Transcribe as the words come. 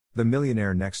The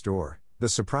Millionaire Next Door, The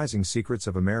Surprising Secrets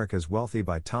of America's Wealthy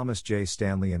by Thomas J.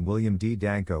 Stanley and William D.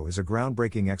 Danko is a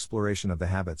groundbreaking exploration of the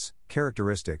habits,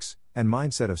 characteristics, and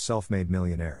mindset of self-made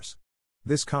millionaires.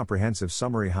 This comprehensive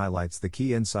summary highlights the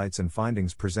key insights and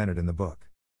findings presented in the book.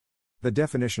 The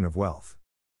definition of wealth.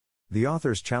 The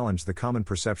authors challenge the common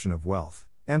perception of wealth,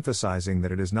 emphasizing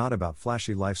that it is not about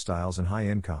flashy lifestyles and high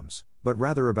incomes, but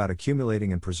rather about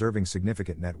accumulating and preserving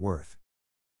significant net worth.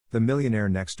 The Millionaire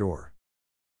Next Door.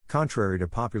 Contrary to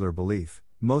popular belief,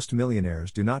 most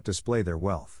millionaires do not display their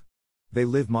wealth. They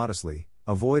live modestly,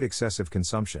 avoid excessive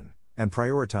consumption, and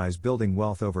prioritize building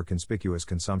wealth over conspicuous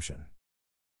consumption.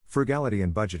 Frugality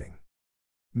and budgeting.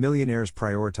 Millionaires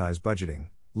prioritize budgeting,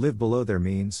 live below their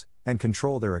means, and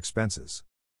control their expenses.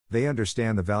 They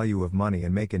understand the value of money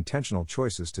and make intentional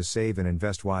choices to save and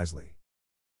invest wisely.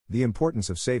 The importance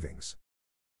of savings.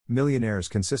 Millionaires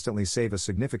consistently save a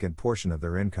significant portion of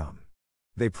their income.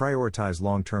 They prioritize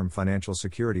long-term financial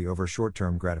security over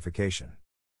short-term gratification.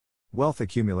 Wealth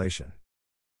accumulation.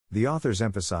 The authors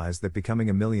emphasize that becoming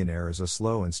a millionaire is a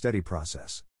slow and steady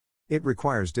process. It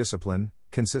requires discipline,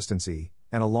 consistency,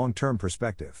 and a long-term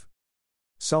perspective.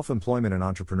 Self-employment and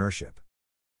entrepreneurship.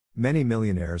 Many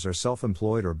millionaires are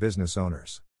self-employed or business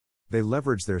owners. They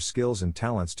leverage their skills and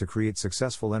talents to create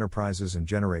successful enterprises and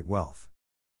generate wealth.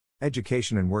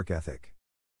 Education and work ethic.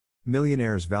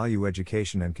 Millionaires value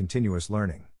education and continuous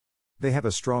learning. They have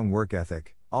a strong work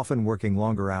ethic, often working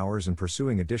longer hours and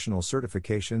pursuing additional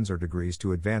certifications or degrees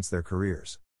to advance their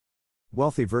careers.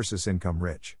 Wealthy versus income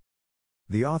rich.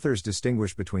 The authors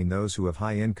distinguish between those who have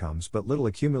high incomes but little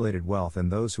accumulated wealth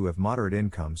and those who have moderate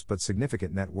incomes but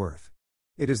significant net worth.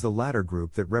 It is the latter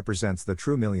group that represents the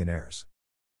true millionaires.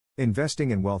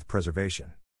 Investing and wealth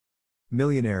preservation.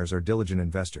 Millionaires are diligent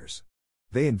investors.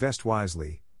 They invest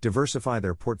wisely, diversify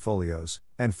their portfolios,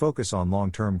 and focus on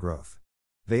long-term growth.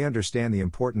 They understand the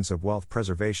importance of wealth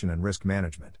preservation and risk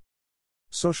management.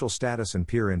 Social status and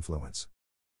peer influence.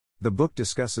 The book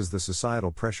discusses the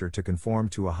societal pressure to conform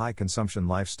to a high-consumption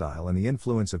lifestyle and the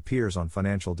influence of peers on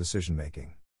financial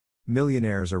decision-making.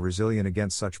 Millionaires are resilient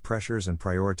against such pressures and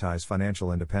prioritize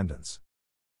financial independence.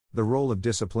 The role of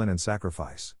discipline and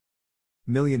sacrifice.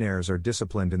 Millionaires are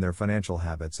disciplined in their financial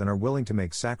habits and are willing to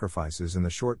make sacrifices in the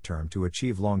short term to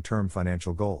achieve long-term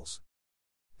financial goals.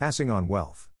 Passing on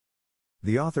wealth.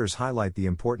 The authors highlight the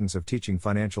importance of teaching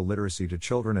financial literacy to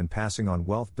children and passing on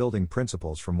wealth-building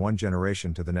principles from one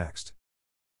generation to the next.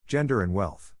 Gender and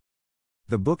wealth.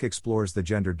 The book explores the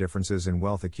gender differences in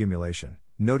wealth accumulation,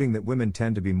 noting that women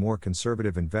tend to be more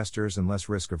conservative investors and less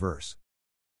risk-averse.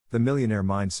 The millionaire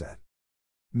mindset.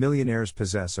 Millionaires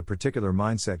possess a particular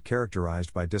mindset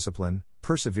characterized by discipline,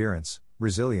 perseverance,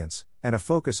 resilience, and a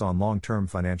focus on long-term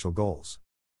financial goals.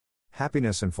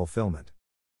 Happiness and fulfillment.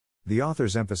 The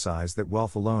authors emphasize that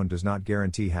wealth alone does not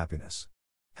guarantee happiness.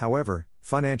 However,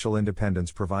 financial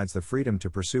independence provides the freedom to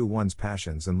pursue one's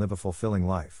passions and live a fulfilling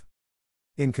life.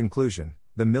 In conclusion,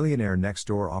 The Millionaire Next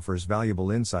Door offers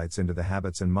valuable insights into the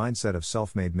habits and mindset of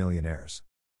self-made millionaires.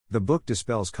 The book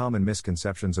dispels common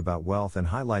misconceptions about wealth and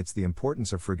highlights the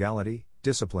importance of frugality,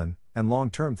 discipline, and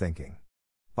long-term thinking.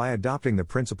 By adopting the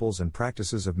principles and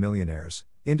practices of millionaires,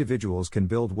 individuals can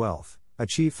build wealth,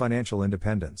 achieve financial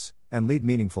independence, and lead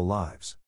meaningful lives.